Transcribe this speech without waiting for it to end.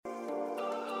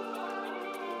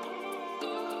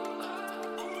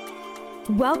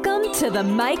Welcome to the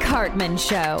Mike Hartman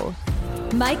Show.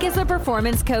 Mike is a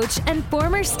performance coach and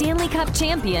former Stanley Cup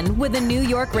champion with the New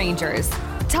York Rangers.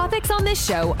 Topics on this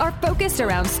show are focused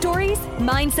around stories,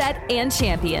 mindset, and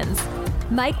champions.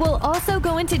 Mike will also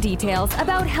go into details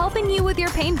about helping you with your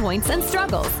pain points and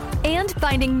struggles and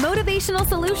finding motivational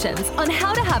solutions on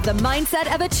how to have the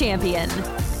mindset of a champion.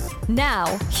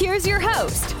 Now, here's your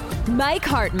host, Mike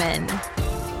Hartman.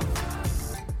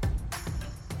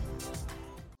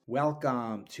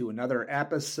 Welcome to another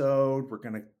episode. We're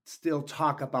going to still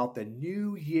talk about the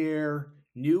New Year,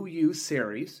 New You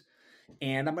series.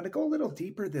 And I'm going to go a little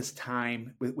deeper this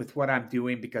time with what I'm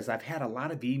doing because I've had a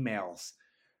lot of emails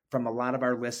from a lot of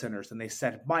our listeners. And they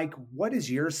said, Mike, what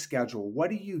is your schedule?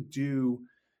 What do you do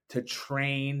to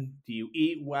train? Do you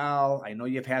eat well? I know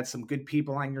you've had some good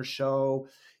people on your show.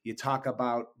 You talk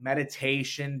about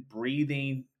meditation,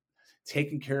 breathing,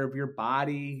 taking care of your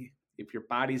body. If your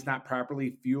body's not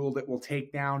properly fueled, it will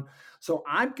take down. So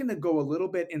I'm going to go a little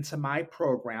bit into my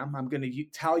program. I'm going to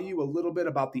tell you a little bit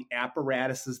about the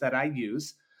apparatuses that I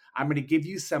use. I'm going to give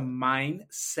you some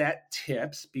mindset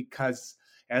tips because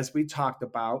as we talked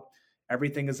about,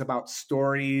 everything is about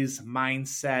stories,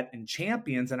 mindset, and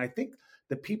champions. And I think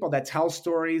the people that tell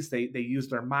stories, they use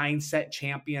their mindset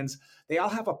champions. They all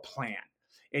have a plan.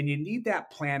 And you need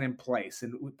that plan in place.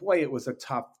 And boy, it was a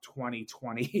tough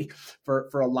 2020 for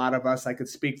a lot of us. I could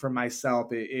speak for myself.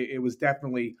 It was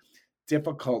definitely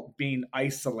difficult being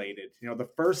isolated. You know, the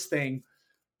first thing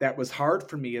that was hard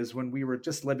for me is when we were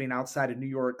just living outside of New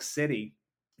York City,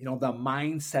 you know, the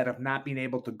mindset of not being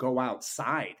able to go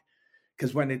outside.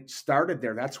 Because when it started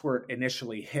there, that's where it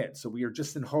initially hit. So we were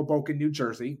just in Hoboken, New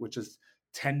Jersey, which is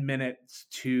 10 minutes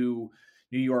to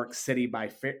New York City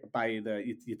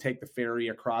you take the ferry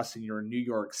across and you're in New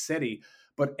York City.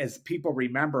 But as people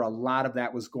remember, a lot of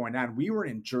that was going on. We were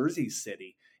in Jersey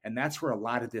City, and that's where a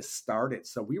lot of this started.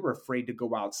 So we were afraid to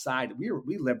go outside. We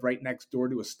lived right next door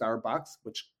to a Starbucks,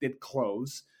 which did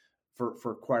close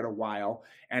for quite a while.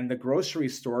 And the grocery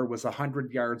store was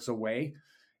 100 yards away,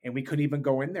 and we couldn't even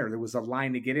go in there. There was a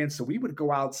line to get in. So we would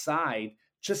go outside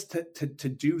just to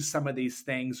do some of these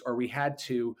things, or we had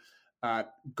to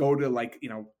go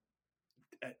to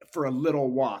for a little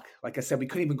walk. Like I said, we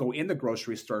couldn't even go in the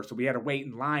grocery store. So we had to wait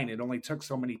in line. It only took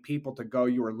so many people to go.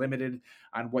 You were limited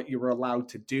on what you were allowed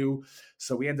to do.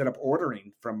 So we ended up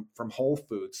ordering from Whole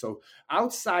Foods. So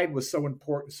outside was so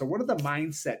important. So what are the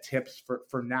mindset tips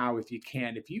for now, if you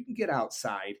can get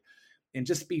outside and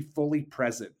just be fully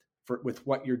present with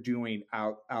what you're doing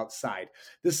outside.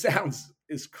 This sounds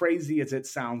as crazy as it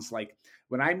sounds. Like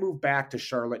when I moved back to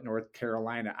Charlotte, North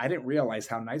Carolina, I didn't realize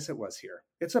how nice it was here.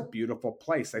 It's a beautiful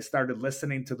place. I started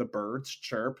listening to the birds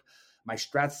chirp. My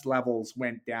stress levels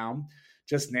went down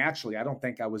just naturally. I don't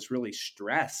think I was really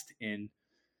stressed in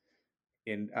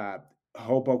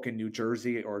Hoboken, New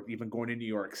Jersey, or even going to New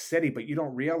York City, but you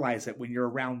don't realize it when you're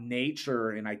around nature.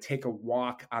 And I take a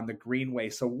walk on the Greenway.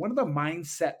 So one of the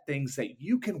mindset things that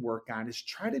you can work on is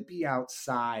try to be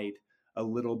outside a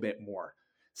little bit more.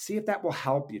 See if that will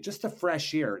help you. Just a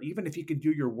fresh air, even if you can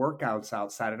do your workouts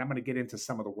outside. And I'm going to get into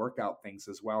some of the workout things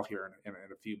as well here in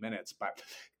a few minutes. But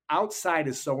outside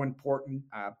is so important.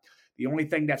 The only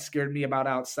thing that scared me about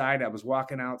outside, I was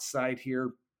walking outside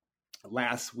here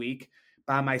last week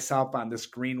by myself on this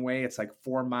Greenway. It's like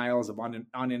 4 miles of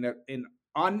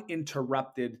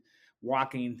uninterrupted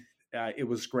walking. It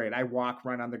was great. I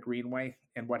run on the Greenway.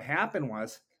 And what happened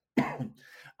was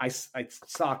I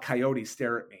saw a coyote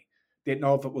stare at me. Didn't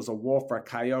know if it was a wolf or a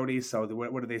coyote. So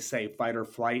what do they say? Fight or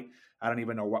flight? I don't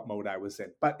even know what mode I was in.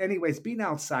 But anyways, being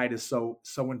outside is so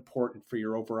important for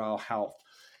your overall health.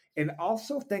 And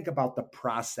also think about the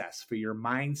process for your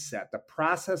mindset, the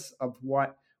process of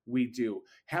what we do.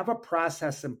 Have a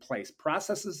process in place.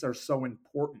 Processes are so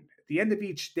important. At the end of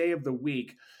each day of the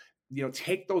week, you know,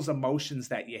 take those emotions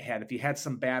that you had. If you had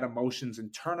some bad emotions,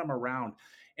 and turn them around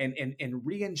and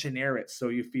re-engineer it so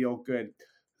you feel good.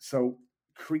 So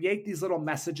create these little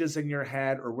messages in your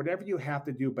head or whatever you have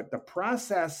to do. But the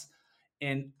process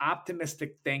and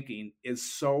optimistic thinking is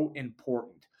so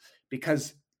important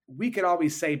because we could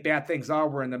always say bad things. Oh,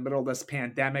 we're in the middle of this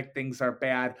pandemic. Things are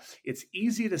bad. It's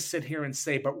easy to sit here and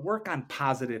say, but work on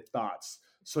positive thoughts.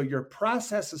 So your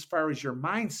process as far as your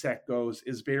mindset goes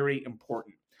is very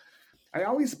important. I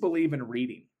always believe in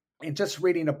reading and just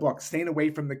reading a book, staying away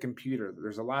from the computer.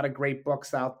 There's a lot of great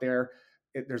books out there.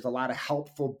 There's a lot of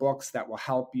helpful books that will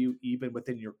help you even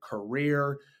within your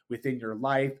career, within your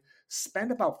life.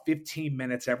 Spend about 15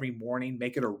 minutes every morning.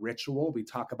 Make it a ritual. We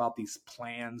talk about these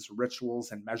plans,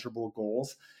 rituals, and measurable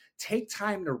goals. Take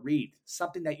time to read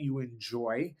something that you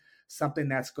enjoy, something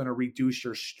that's going to reduce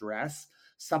your stress,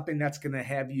 something that's going to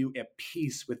have you at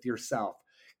peace with yourself.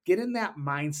 Get in that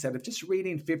mindset of just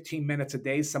reading 15 minutes a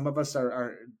day. Some of us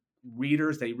are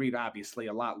readers. They read obviously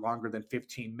a lot longer than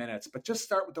 15 minutes, but just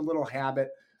start with the little habit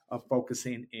of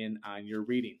focusing in on your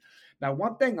reading. Now,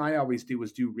 one thing I always do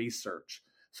is do research.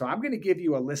 So I'm going to give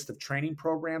you a list of training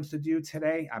programs to do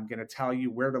today. I'm going to tell you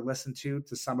where to listen to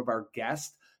some of our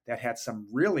guests that had some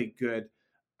really good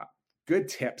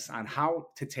tips on how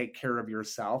to take care of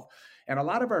yourself. And a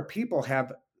lot of our people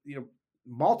have,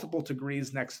 multiple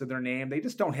degrees next to their name. They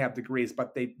just don't have degrees,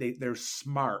 but they're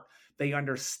smart. They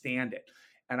understand it.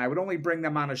 And I would only bring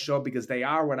them on a show because they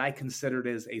are what I considered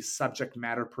as a subject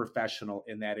matter professional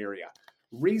in that area.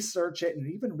 Research it and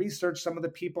even research some of the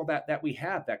people that we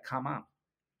have that come on.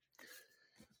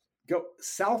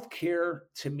 Self-care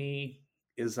to me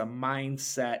is a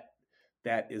mindset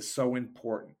that is so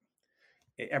important.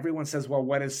 Everyone says, well,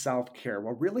 what is self-care?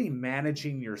 Well, really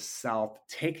managing yourself,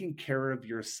 taking care of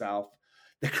yourself,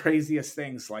 the craziest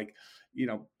things like,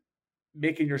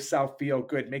 making yourself feel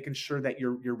good, making sure that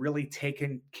you're really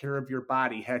taking care of your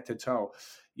body head to toe.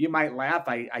 You might laugh.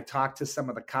 I talked to some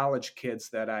of the college kids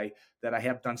that I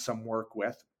have done some work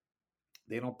with.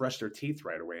 They don't brush their teeth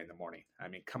right away in the morning. I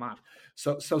mean, come on.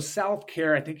 So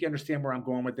self-care, I think you understand where I'm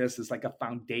going with this, is like a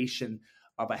foundation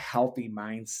of a healthy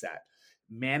mindset.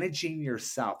 Managing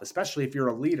yourself, especially if you're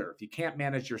a leader. If you can't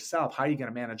manage yourself, how are you going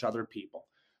to manage other people?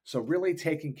 So really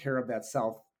taking care of that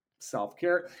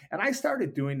self-care. And I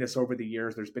started doing this over the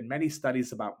years. There's been many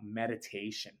studies about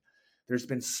meditation. There's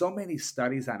been so many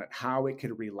studies on it, how it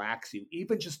could relax you,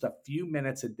 even just a few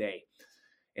minutes a day.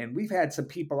 And we've had some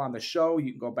people on the show.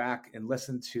 You can go back and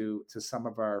listen to some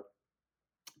of our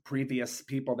previous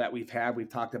people that we've had. We've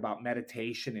talked about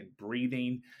meditation and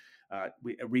breathing.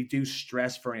 We reduce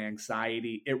stress for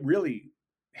anxiety. It really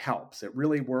helps. It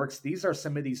really works. These are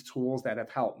some of these tools that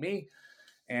have helped me,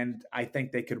 and I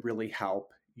think they could really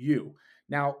help you.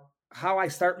 Now, how I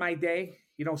start my day,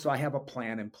 so I have a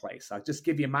plan in place. I'll just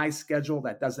give you my schedule.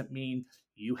 That doesn't mean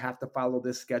you have to follow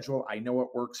this schedule. I know it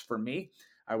works for me.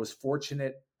 I was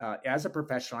fortunate as a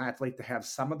professional athlete to have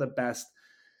some of the best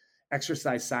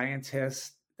exercise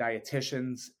scientists,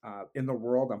 dietitians in the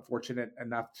world. I'm fortunate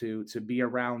enough to be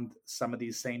around some of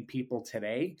these same people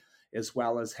today, as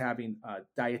well as having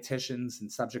dietitians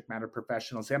and subject matter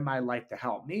professionals in my life to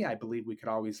help me. I believe we could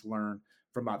always learn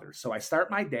from others. So I start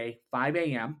my day, 5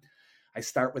 a.m. I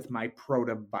start with my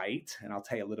Prodovite, and I'll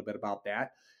tell you a little bit about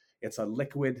that. It's a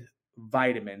liquid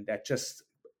vitamin that just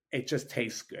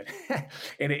tastes good.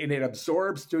 and it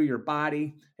absorbs through your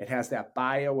body. It has that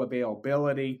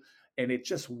bioavailability. And it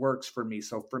just works for me.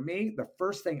 So for me, the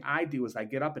first thing I do is I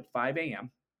get up at 5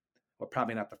 a.m. Well,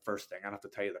 probably not the first thing. I don't have to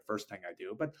tell you the first thing I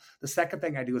do. But the second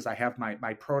thing I do is I have my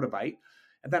Prodovite.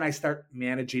 And then I start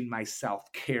managing my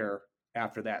self-care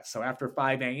after that. So after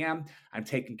 5 a.m., I'm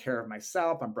taking care of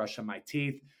myself. I'm brushing my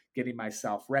teeth, getting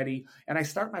myself ready. And I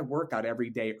start my workout every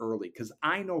day early because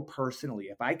I know personally,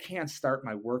 if I can't start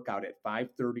my workout at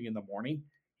 5:30 in the morning,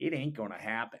 it ain't going to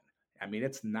happen. I mean,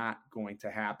 it's not going to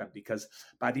happen because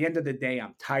by the end of the day,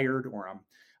 I'm tired or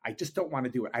I just don't want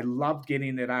to do it. I love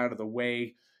getting it out of the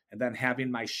way and then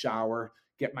having my shower,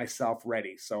 get myself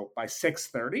ready. So by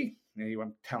 6:30,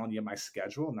 I'm telling you my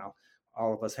schedule. Now,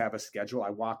 all of us have a schedule. I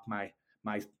walk my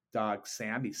dog,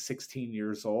 Sam. He's 16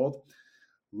 years old.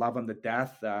 Love him to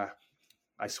death.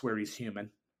 I swear he's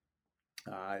human.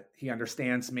 He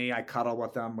understands me. I cuddle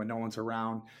with him when no one's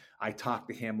around. I talk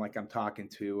to him like I'm talking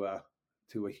to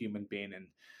a human being, and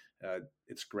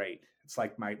it's great. It's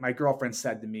like my girlfriend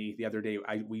said to me the other day,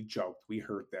 we joked, we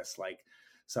heard this, like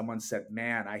someone said,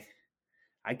 man,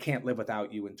 I can't live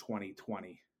without you in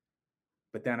 2020,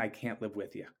 but then I can't live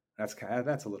with you. That's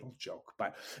a little joke.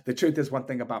 But the truth is, one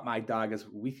thing about my dog is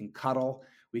we can cuddle,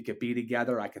 we could be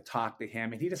together, I could talk to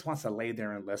him, and he just wants to lay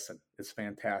there and listen. It's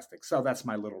fantastic. So that's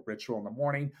my little ritual in the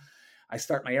morning. I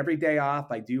start my every day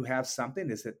off. I do have something.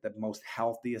 Is it the most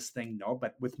healthiest thing? No,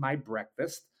 but with my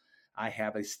breakfast, I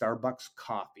have a Starbucks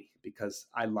coffee because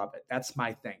I love it. That's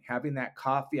my thing. Having that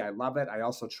coffee, I love it. I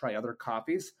also try other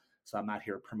coffees. So I'm not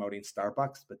here promoting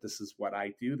Starbucks, but this is what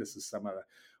I do. This is some of the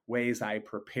ways I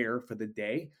prepare for the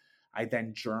day. I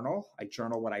then journal. I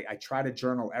try to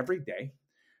journal every day.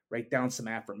 Write down some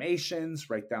affirmations,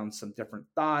 write down some different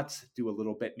thoughts, do a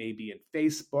little bit maybe in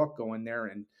Facebook, go in there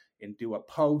and do a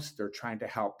post or trying to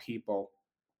help people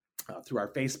through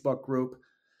our Facebook group.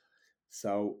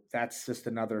 So that's just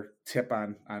another tip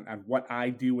on what I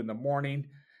do in the morning.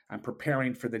 I'm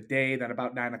preparing for the day. Then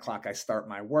about 9 o'clock, I start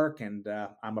my work, and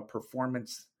I'm a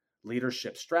performance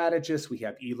leadership strategist. We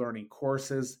have e-learning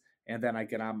courses and then I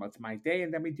get on with my day,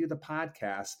 and then we do the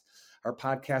podcast. Our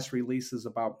podcast releases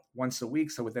about once a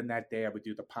week. So within that day, I would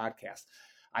do the podcast.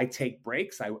 I take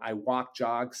breaks. I walk,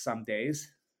 jog some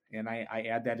days, and I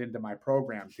add that into my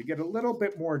program to get a little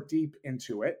bit more deep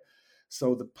into it.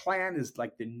 So the plan is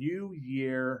like the new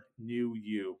year, new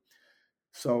you.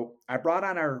 So I brought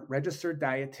on our registered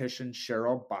dietitian,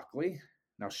 Cheryl Buckley.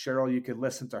 Now, Cheryl, you could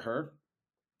listen to her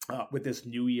with this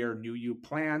new year, new you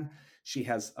plan. She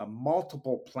has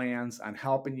multiple plans on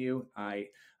helping you.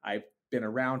 I've been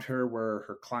around her where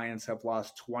her clients have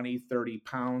lost 20, 30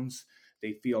 pounds.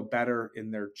 They feel better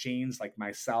in their jeans like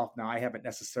myself. Now, I haven't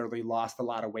necessarily lost a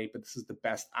lot of weight, but this is the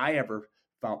best I ever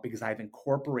felt because I've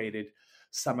incorporated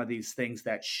some of these things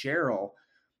that Cheryl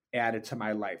added to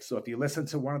my life. So if you listen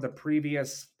to one of the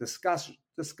previous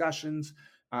discussions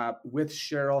with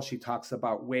Cheryl, she talks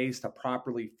about ways to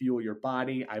properly fuel your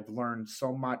body. I've learned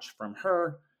so much from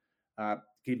her. You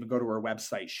can even go to her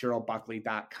website,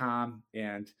 cherylbuckley.com,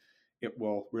 and it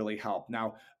will really help.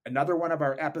 Now, another one of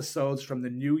our episodes from the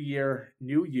new year,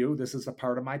 new you, this is a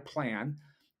part of my plan,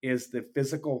 is the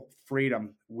physical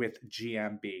freedom with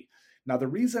GMB. Now, the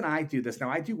reason I do this, now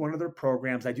I do one of their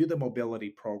programs, I do the mobility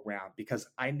program because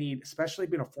I need, especially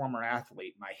being a former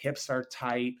athlete, my hips are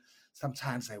tight.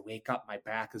 Sometimes I wake up, my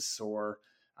back is sore.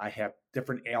 I have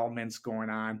different ailments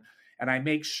going on. And I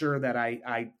make sure that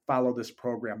I follow this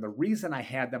program. The reason I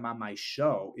had them on my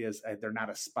show is they're not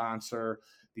a sponsor.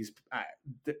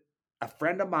 A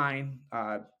friend of mine,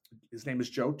 his name is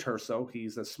Joe Terso.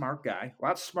 He's a smart guy, a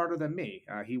lot smarter than me.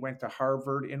 He went to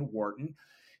Harvard and Wharton.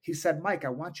 He said, Mike, I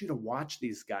want you to watch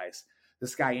these guys.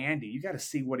 This guy, Andy, you got to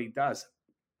see what he does.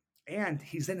 And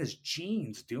he's in his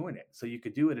jeans doing it. So you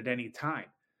could do it at any time.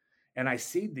 And I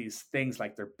see these things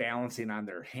like they're balancing on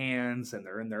their hands and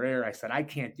they're in their air. I said, I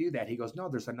can't do that. He goes, no,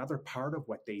 there's another part of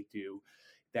what they do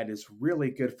that is really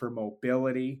good for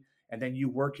mobility. And then you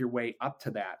work your way up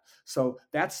to that. So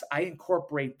I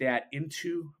incorporate that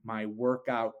into my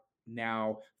workout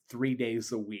now 3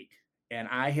 days a week. And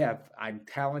I'm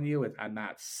telling you, I'm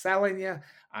not selling you.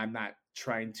 I'm not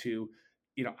trying to,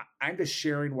 I'm just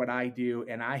sharing what I do.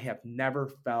 And I have never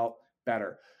felt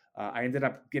better. I ended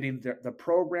up getting the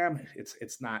program.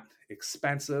 It's not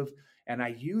expensive. And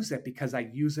I use it because I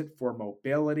use it for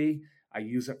mobility. I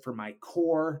use it for my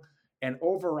core. And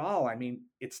overall, I mean,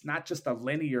 it's not just a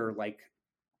linear, like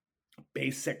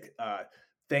basic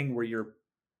thing where you're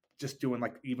just doing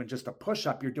like even just a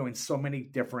push-up. You're doing so many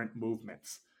different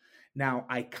movements. Now,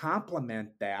 I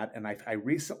complement that, and I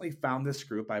recently found this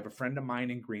group. I have a friend of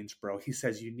mine in Greensboro. He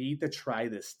says, you need to try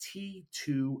this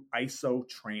T2 ISO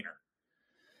trainer.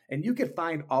 And you can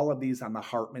find all of these on the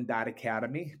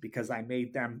Hartman.academy because I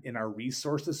made them in our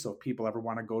resources. So if people ever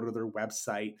want to go to their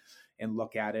website and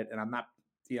look at it, and I'm not,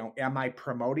 am I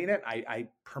promoting it? I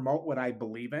promote what I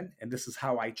believe in, and this is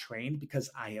how I train because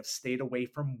I have stayed away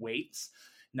from weights.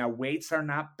 Now, weights are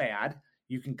not bad.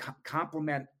 You can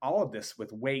complement all of this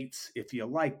with weights if you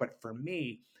like. But for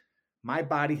me, my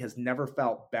body has never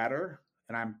felt better.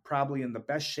 And I'm probably in the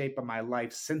best shape of my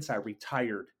life since I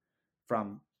retired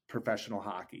from professional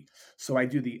hockey. So I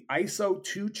do the ISO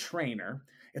 2 trainer.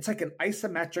 It's like an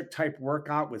isometric type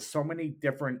workout with so many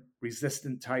different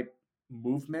resistant type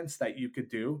movements that you could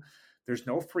do. There's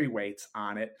no free weights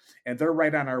on it, and they're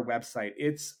right on our website.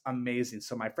 It's amazing.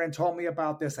 So my friend told me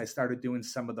about this. I started doing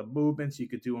some of the movements. You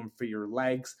could do them for your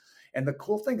legs. And the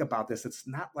cool thing about this, it's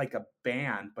not like a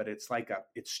band, but it's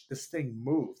this thing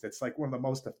moves. It's like one of the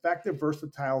most effective,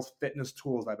 versatile fitness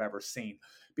tools I've ever seen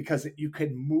because you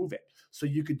can move it. So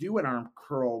you could do an arm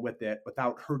curl with it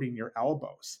without hurting your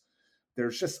elbows.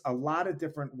 There's just a lot of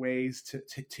different ways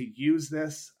to use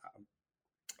this.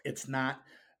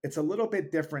 It's a little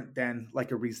bit different than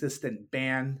like a resistant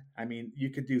band. I mean, you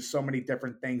could do so many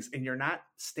different things and you're not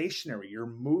stationary, you're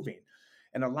moving.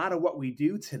 And a lot of what we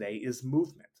do today is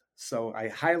movement. So I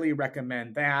highly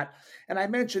recommend that. And I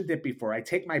mentioned it before, I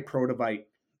take my Prodovite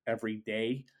every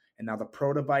day. And now the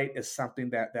Prodovite is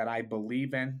something that I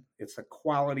believe in. It's a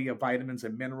quality of vitamins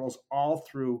and minerals all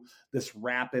through this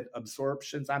rapid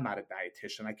absorptions. I'm not a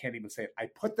dietitian. I can't even say it. I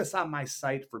put this on my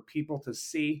site for people to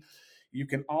see. You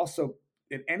can also,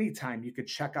 at any time, you could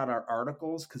check out our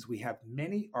articles because we have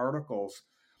many articles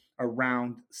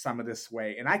around some of this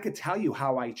way. And I could tell you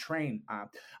how I train.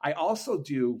 I also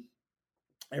do,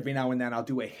 every now and then, I'll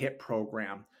do a HIIT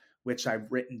program, which I've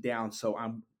written down. So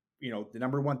I'm, the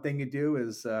number one thing you do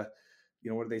is,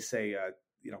 what do they say?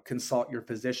 Consult your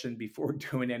physician before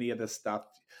doing any of this stuff.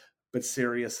 But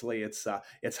seriously,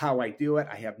 it's how I do it.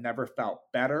 I have never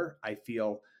felt better. I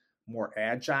feel more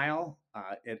agile.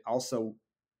 It also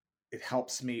It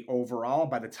helps me overall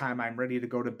by the time I'm ready to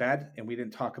go to bed. And we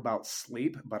didn't talk about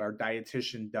sleep, but our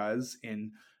dietitian does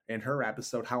in her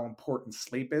episode how important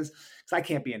sleep is. Because I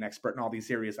can't be an expert in all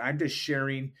these areas. I'm just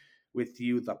sharing with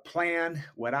you the plan,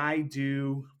 what I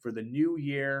do for the new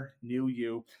year, new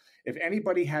you. If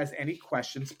anybody has any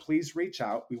questions, please reach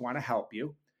out. We want to help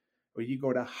you. Or you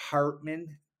go to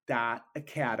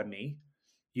Hartman.academy.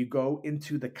 You go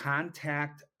into the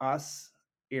contact us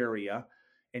area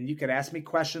and you could ask me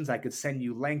questions. I could send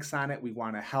you links on it. We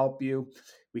want to help you.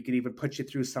 We could even put you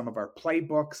through some of our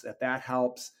playbooks if that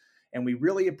helps. And we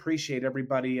really appreciate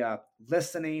everybody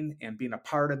listening and being a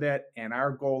part of it. And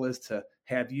our goal is to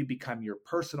have you become your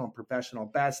personal and professional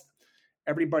best.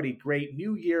 Everybody, great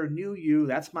new year, new you.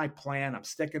 That's my plan. I'm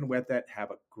sticking with it.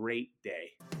 Have a great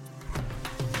day.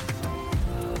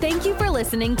 Thank you for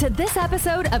listening to this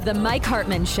episode of The Mike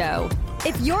Hartman Show.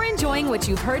 If you're enjoying what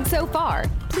you've heard so far,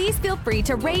 please feel free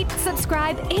to rate,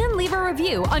 subscribe, and leave a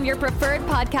review on your preferred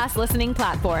podcast listening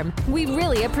platform. We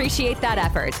really appreciate that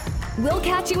effort. We'll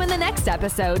catch you in the next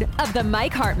episode of The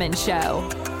Mike Hartman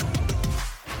Show.